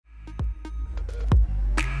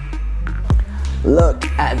Look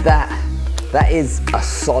at that. That is a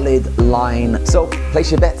solid line. So place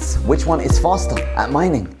your bets. Which one is faster at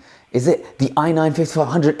mining? Is it the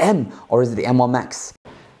i9-5500M or is it the M1 Max?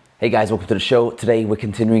 Hey guys, welcome to the show. Today we're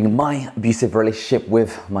continuing my abusive relationship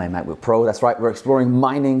with my MacBook Pro. That's right, we're exploring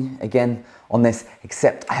mining again on this,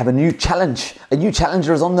 except I have a new challenge. A new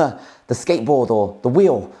challenger is on the skateboard or the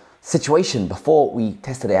wheel situation. Before we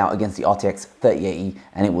tested it out against the RTX 3080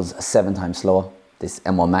 and it was 7 times slower, this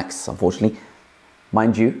M1 Max, unfortunately.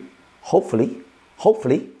 Mind you, hopefully,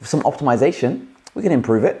 with some optimization, we can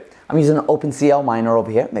improve it. I'm using an OpenCL miner over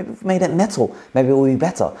here. Maybe we've made it metal, maybe it will be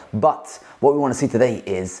better. But what we want to see today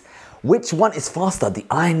is which one is faster, the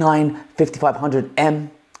i9-5500M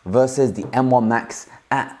versus the M1 Max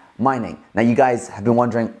at mining. Now you guys have been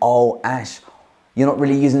wondering, oh Ash, you're not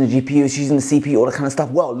really using the GPU, it's using the CPU, all that kind of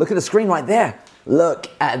stuff. Well, look at the screen right there. Look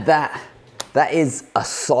at that. That is a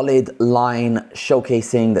solid line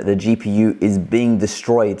showcasing that the GPU is being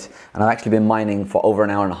destroyed. And I've actually been mining for over an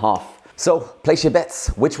hour and a half. So place your bets.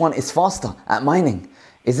 Which one is faster at mining?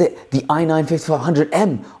 Is it the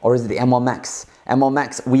i9-5500M or is it the M1 Max? M1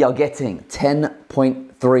 Max, we are getting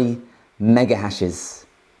 10.3 mega hashes.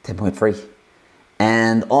 10.3.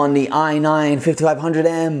 And on the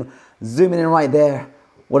i9-5500M, zooming in right there,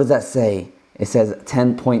 what does that say? It says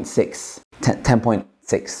 10.6. 10.6.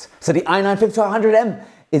 So the i9-5500M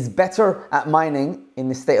is better at mining in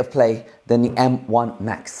this state of play than the M1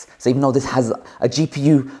 Max. So even though this has a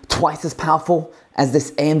GPU twice as powerful as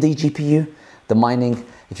this AMD GPU, the mining,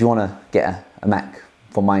 if you want to get a Mac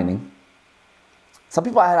for mining, some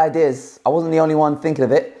people had ideas. I wasn't the only one thinking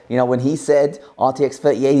of it. You know, when he said RTX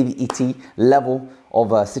 3080 level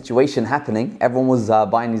of situation happening, everyone was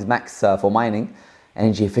buying these Macs for mining,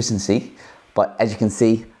 energy efficiency. But as you can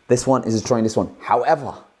see, this one is destroying this one.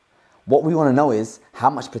 However, what we want to know is how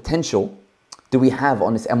much potential do we have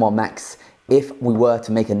on this M1 Max if we were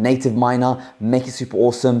to make a native miner, make it super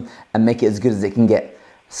awesome, and make it as good as it can get.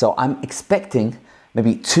 So I'm expecting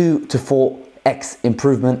maybe 2 to 4x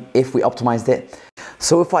improvement if we optimized it.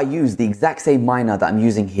 So if I use the exact same miner that I'm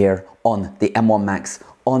using here on the M1 Max,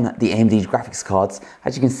 on the AMD graphics cards,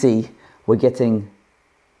 as you can see, we're getting,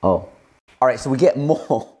 all right, so we get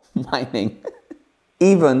more mining.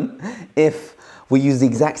 Even if we use the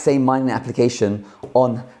exact same mining application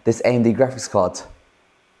on this AMD graphics card.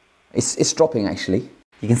 It's dropping actually.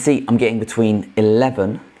 You can see I'm getting between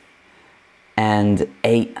 11 and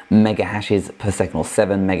 8 mega hashes per second, or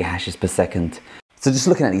 7 mega hashes per second. So just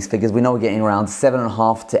looking at these figures, we know we're getting around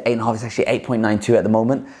 7.5 to 8.5, it's actually 8.92 at the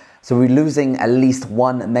moment. So we're losing at least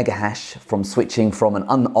 1 mega hash from switching from an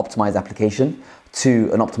unoptimized application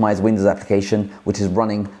to an optimized Windows application, which is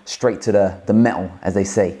running straight to the metal, as they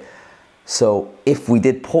say. So if we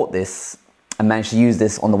did port this and manage to use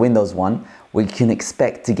this on the Windows one, we can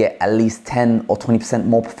expect to get at least 10 or 20%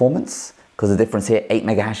 more performance, because the difference here, 8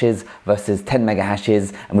 mega hashes versus 10 mega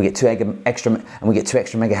hashes, and we get 2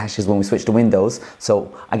 extra mega hashes when we switch to Windows.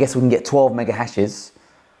 So I guess we can get 12 mega hashes.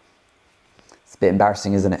 It's a bit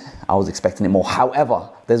embarrassing, isn't it? I was expecting it more. However,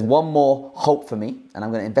 there's one more hope for me, and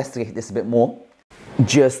I'm going to investigate this a bit more.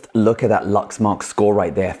 Just look at that Luxmark score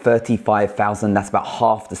right there, 35,000. That's about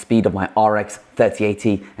half the speed of my RX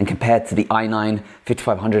 3080, and compared to the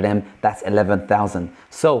i9-5500M, that's 11,000.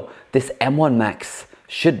 So this M1 Max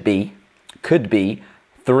could be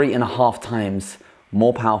 3.5 times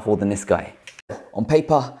more powerful than this guy. On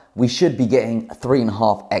paper, we should be getting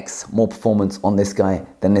 3.5x more performance on this guy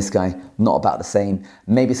than this guy. Not about the same.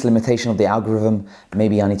 Maybe it's a limitation of the algorithm.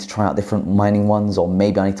 Maybe I need to try out different mining ones, or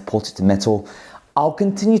maybe I need to port it to metal. I'll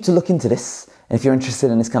continue to look into this. And if you're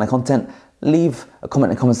interested in this kind of content, leave a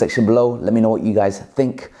comment in the comment section below. Let me know what you guys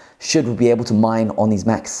think. Should we be able to mine on these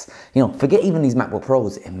Macs? You know, forget even these MacBook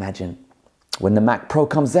Pros. Imagine when the Mac Pro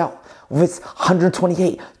comes out with its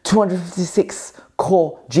 128, 256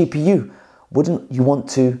 core GPU. Wouldn't you want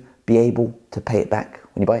to be able to pay it back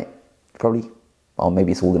when you buy it? Probably. Or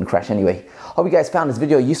maybe it's all gonna crash anyway. Hope you guys found this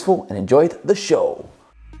video useful and enjoyed the show.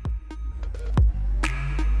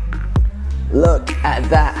 Look at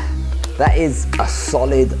that. That is a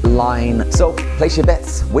solid line. So place your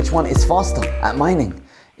bets. Which one is faster at mining?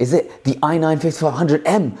 Is it the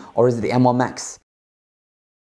i9-5500M or is it the M1 Max?